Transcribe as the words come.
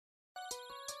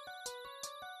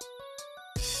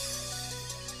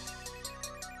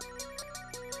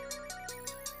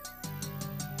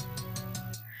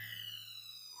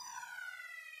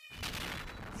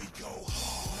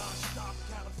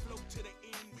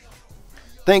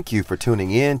Thank you for tuning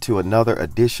in to another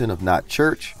edition of Not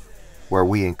Church, where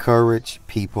we encourage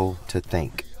people to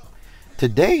think.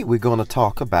 Today we're going to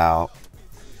talk about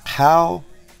how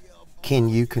can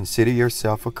you consider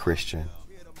yourself a Christian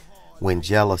when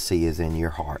jealousy is in your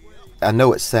heart. I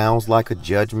know it sounds like a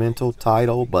judgmental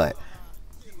title, but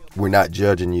we're not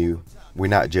judging you. We're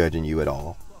not judging you at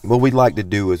all. What we'd like to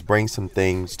do is bring some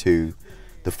things to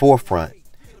the forefront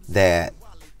that,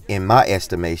 in my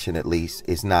estimation at least,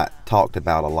 is not talked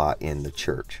about a lot in the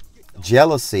church.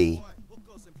 Jealousy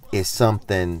is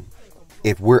something,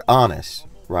 if we're honest,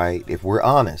 right? If we're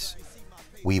honest,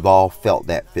 we've all felt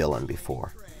that feeling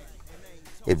before.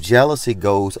 If jealousy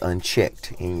goes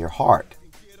unchecked in your heart,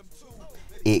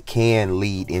 it can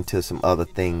lead into some other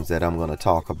things that I'm going to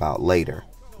talk about later.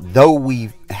 Though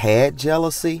we've had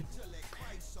jealousy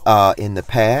in the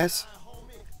past,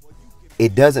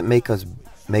 it doesn't make us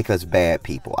bad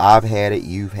people. I've had it,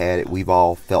 you've had it, we've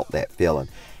all felt that feeling.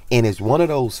 And it's one of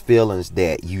those feelings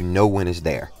that you know when it's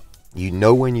there. You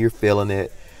know when you're feeling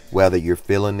it, whether you're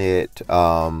feeling it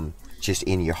just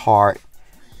in your heart,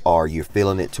 or you're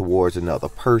feeling it towards another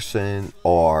person,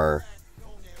 or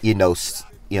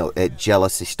that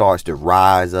jealousy starts to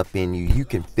rise up in you. You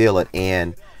can feel it,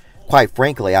 and quite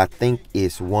frankly, I think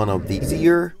it's one of the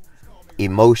easier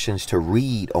emotions to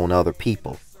read on other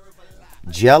people.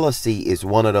 Jealousy is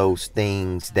one of those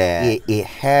things that it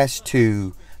has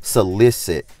to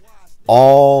solicit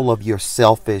all of the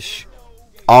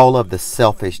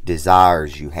selfish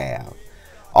desires you have.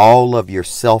 All of your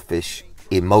selfish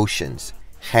emotions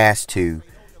has to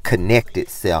connect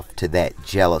itself to that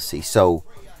jealousy. So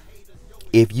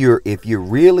if you're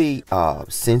really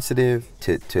sensitive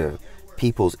to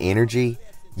people's energy,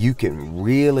 you can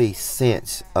really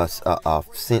sense a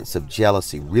sense of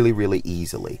jealousy really, really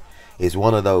easily. It's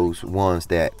one of those ones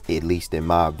that, at least in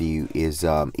my view, is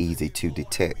easy to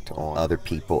detect on other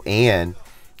people, and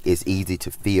it's easy to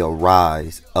feel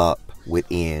rise up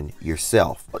within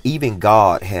yourself. Even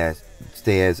God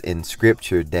says in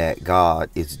scripture that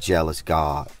God is jealous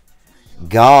God.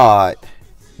 God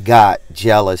got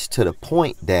jealous to the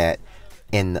point that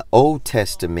in the Old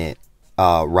Testament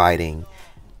writing,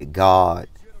 God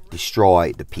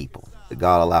destroyed the people.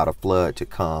 God allowed a flood to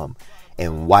come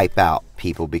and wipe out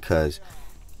people because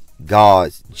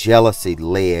God's jealousy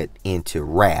led into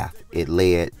wrath. It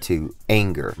led to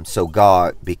anger. So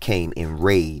God became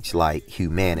enraged like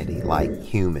humanity, like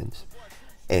humans.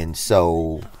 And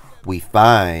so we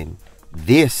find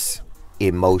this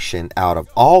emotion, out of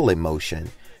all emotion,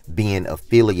 being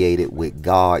affiliated with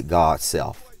God's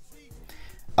self.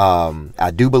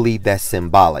 I do believe that's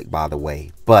symbolic, by the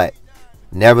way, but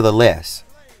nevertheless,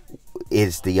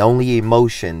 it's the only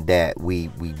emotion that we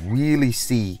really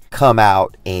see come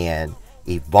out and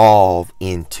evolve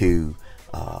into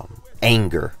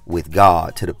anger with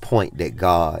God, to the point that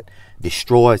God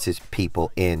destroys his people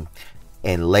and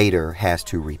later has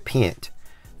to repent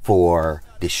for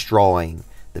destroying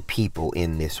the people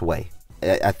in this way.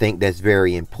 I think that's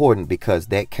very important, because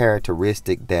that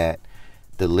characteristic that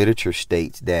the literature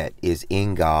states that is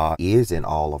in God is in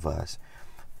all of us.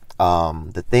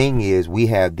 The thing is, we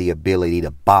have the ability to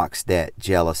box that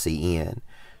jealousy in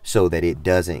so that it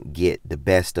doesn't get the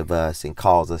best of us and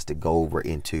cause us to go over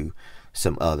into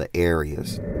some other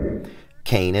areas.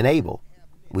 Cain and Abel.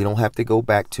 We don't have to go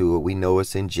back to it. We know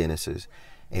it's in Genesis.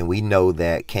 And we know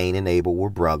that Cain and Abel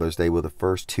were brothers. They were the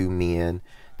first two men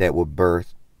that would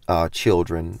birth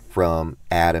children from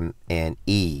Adam and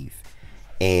Eve.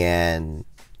 And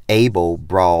Abel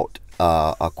brought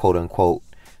a quote-unquote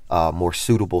more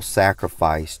suitable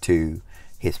sacrifice to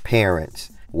his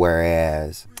parents,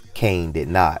 whereas Cain did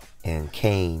not. And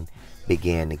Cain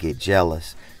began to get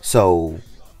jealous. So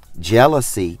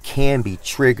jealousy can be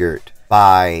triggered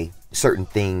by certain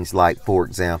things, like, for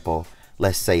example,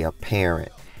 let's say a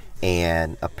parent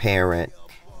is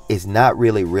not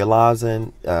really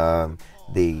realizing the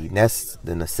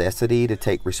necessity to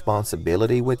take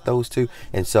responsibility with those two,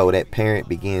 and so that parent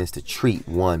begins to treat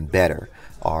one better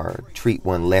or treat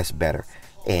one less better.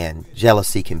 And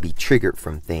jealousy can be triggered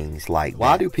from things like that.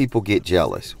 Why do people get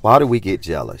jealous? Why do we get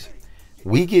jealous?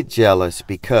 We get jealous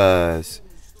because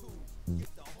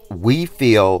we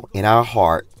feel in our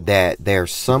heart that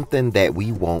there's something that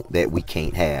we want that we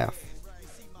can't have.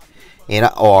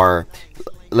 Or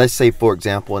let's say, for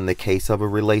example, in the case of a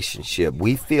relationship,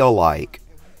 we feel like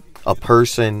a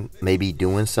person may be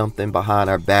doing something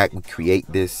behind our back. We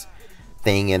create this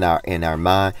thing in our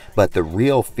mind, but the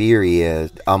real fear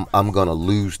is I'm gonna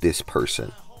lose this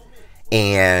person,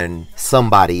 and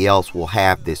somebody else will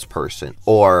have this person,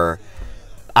 or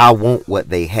I want what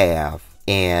they have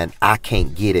and I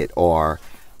can't get it, or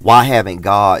why haven't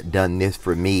God done this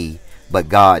for me, but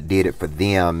God did it for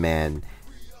them? And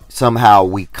somehow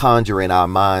we conjure in our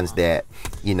minds that,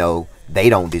 they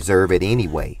don't deserve it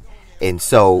anyway. And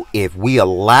so if we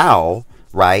allow,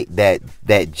 right,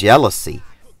 that jealousy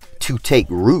to take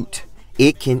root,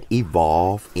 it can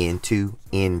evolve into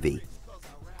envy.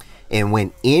 And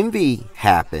when envy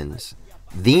happens,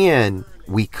 then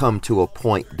we come to a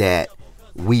point that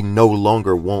we no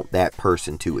longer want that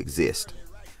person to exist.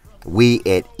 We,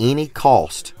 at any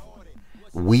cost,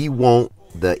 we want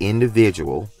the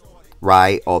individual,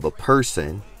 right, or the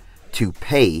person to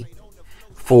pay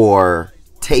for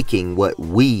taking what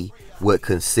we would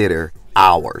consider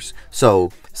ours.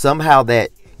 So somehow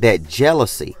that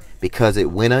jealousy, because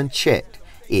it went unchecked,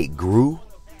 it grew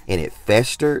and it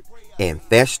festered and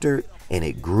festered, and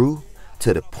it grew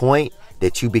to the point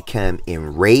that you become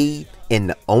enraged, and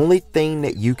the only thing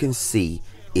that you can see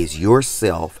is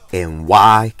yourself, and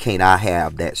why can't I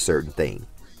have that certain thing?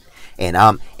 And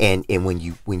when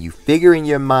you figure in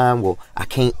your mind, well, I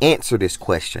can't answer this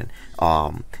question,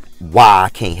 why I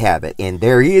can't have it, and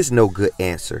there is no good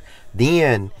answer,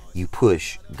 then you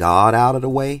push God out of the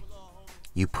way.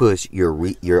 You push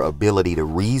your ability to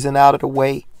reason out of the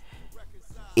way.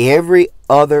 Every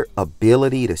other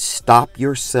ability to stop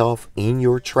yourself in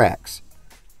your tracks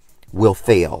will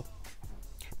fail,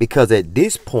 because at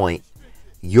this point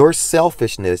your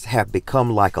selfishness have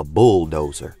become like a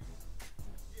bulldozer,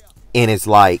 and it's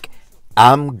like,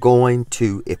 I'm going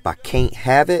to, if I can't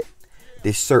have it,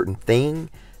 this certain thing,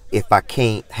 if I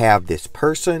can't have this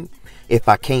person, if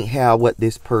I can't have what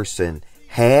this person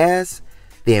has,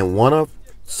 then one of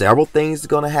several things is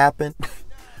going to happen.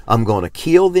 I'm going to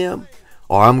kill them,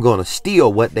 or I'm going to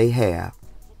steal what they have.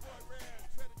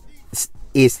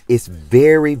 It's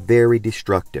very, very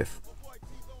destructive.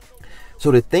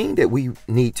 So the thing that we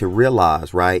need to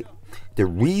realize, right, the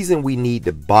reason we need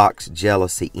to box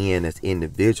jealousy in as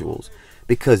individuals,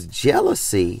 because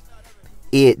jealousy,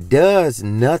 it does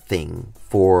nothing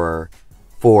for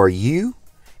you,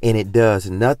 and it does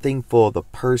nothing for the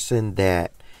person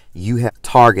that you have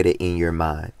targeted in your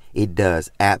mind. It does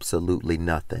absolutely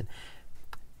nothing.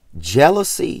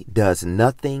 Jealousy does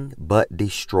nothing but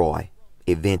destroy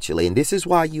eventually. And this is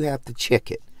why you have to check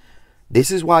it.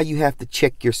 This is why you have to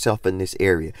check yourself in this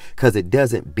area, because it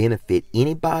doesn't benefit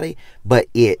anybody, but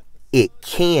it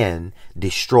can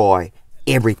destroy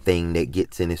everything that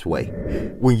gets in its way.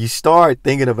 When you start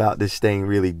thinking about this thing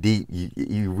really deep,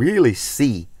 you really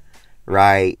see,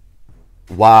 right,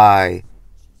 why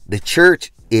the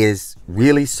church is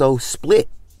really so split.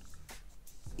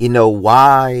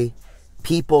 Why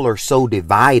people are so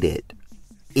divided.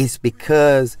 It's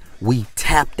because we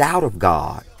tapped out of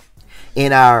God.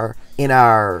 In our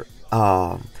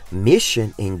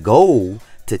mission and goal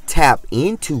to tap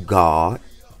into God,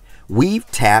 we've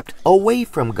tapped away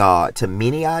from God to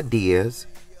many ideas,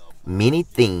 many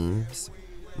themes,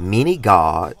 many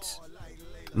gods.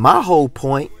 My whole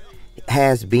point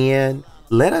has been,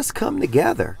 let us come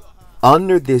together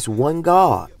under this one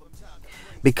God.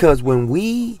 Because when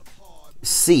we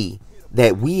see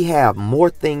that we have more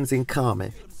things in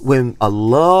common, when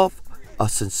a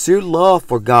sincere love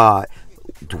for God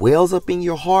dwells up in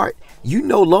your heart, you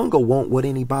no longer want what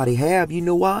anybody have. You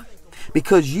know why?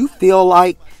 Because you feel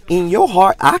like in your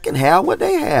heart, I can have what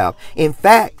they have. In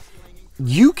fact,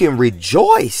 you can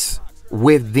rejoice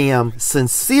with them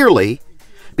sincerely,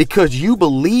 because you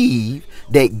believe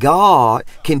that God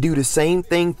can do the same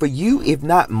thing for you, if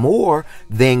not more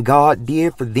than God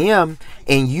did for them.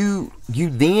 And you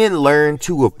then learn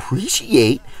to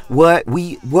appreciate what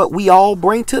we all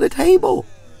bring to the table,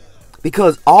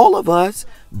 because all of us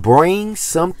bring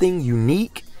something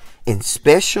unique and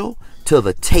special to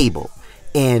the table,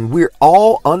 and we're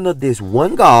all under this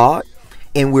one God,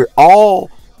 and we're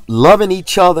all loving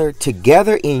each other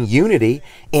together in unity.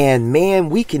 And man,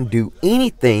 we can do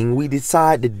anything we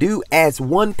decide to do as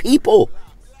one people.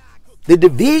 The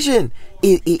division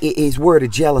is where the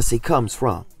jealousy comes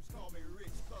from.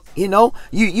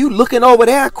 You looking over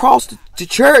there across the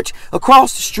church,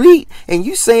 across the street, and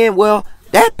you saying, well,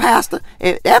 that pastor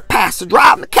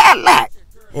driving a Cadillac,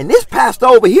 and this pastor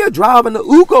over here driving a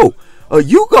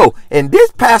Yugo, and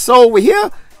this pastor over here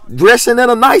dressing in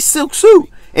a nice silk suit,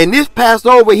 and this pastor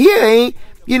over here ain't,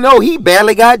 he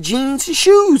barely got jeans and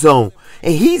shoes on,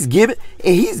 and he's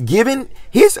giving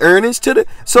his earnings to the.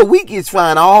 So we can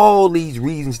find all these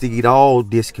reasons to get all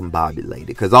discombobulated,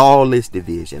 because all this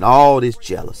division, all this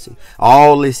jealousy,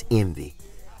 all this envy,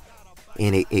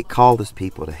 and it causes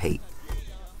people to hate.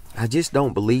 I just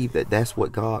don't believe that that's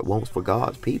what God wants for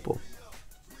God's people.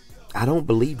 I don't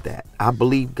believe that. I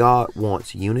believe God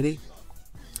wants unity,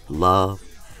 love,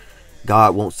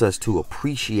 God wants us to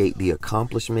appreciate the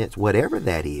accomplishments, whatever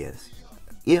that is.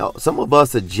 You know, some of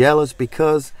us are jealous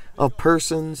because of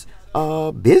persons'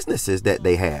 businesses that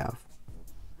they have.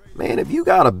 Man, if you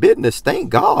got a business, thank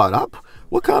God.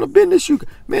 What kind of business you?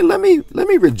 Man, let me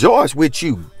rejoice with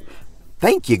you.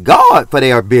 Thank you, God, for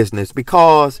their business,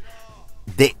 because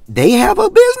they have a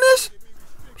business.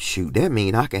 Shoot, that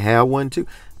mean I can have one too.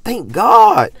 Thank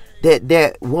God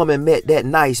that woman met that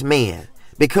nice man,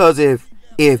 because if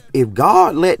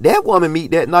God let that woman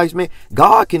meet that nice man,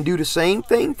 God can do the same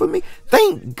thing for me.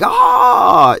 Thank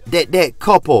God that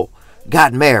couple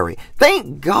got married.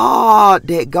 Thank God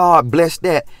that God blessed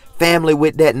that family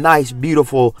with that nice,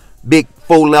 beautiful, big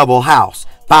 4-level house,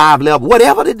 5-level,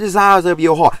 whatever the desires of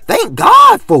your heart. Thank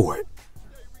God for it.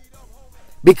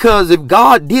 Because if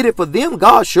God did it for them,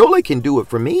 God surely can do it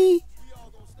for me.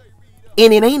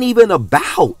 And it ain't even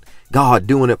about God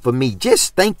doing it for me.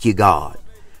 Just thank you, God,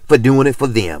 for doing it for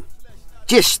them.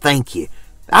 Just thank you.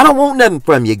 I don't want nothing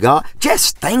from you, God.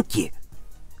 Just thank you.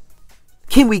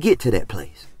 Can we get to that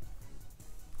place?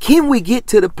 Can we get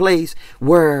to the place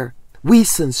where we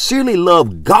sincerely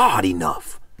love God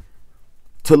enough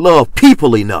to love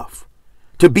people enough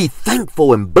to be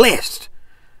thankful and blessed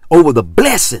over the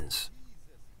blessings,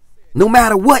 no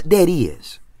matter what that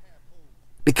is?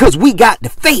 Because we got the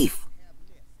faith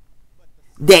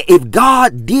that if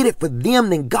God did it for them,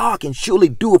 then God can surely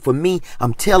do it for me.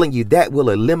 I'm telling you, that will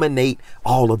eliminate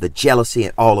all of the jealousy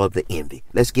and all of the envy.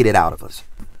 Let's get it out of us.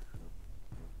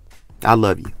 I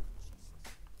love you.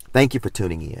 Thank you for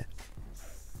tuning in.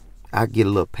 I get a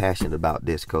little passionate about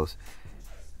this because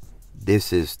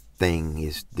this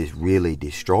really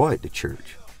destroyed the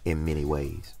church in many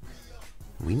ways.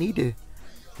 We need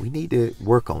to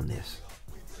work on this.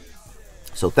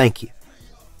 So thank you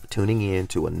for tuning in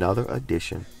to another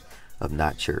edition of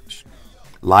Not Church.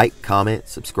 Like, comment,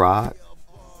 subscribe.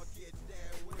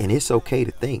 And it's okay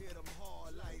to think.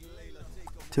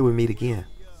 Till we meet again.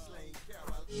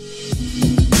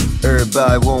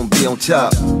 Everybody won't be on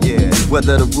top, yeah.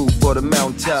 Whether the roof or the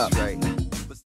mountaintop, right.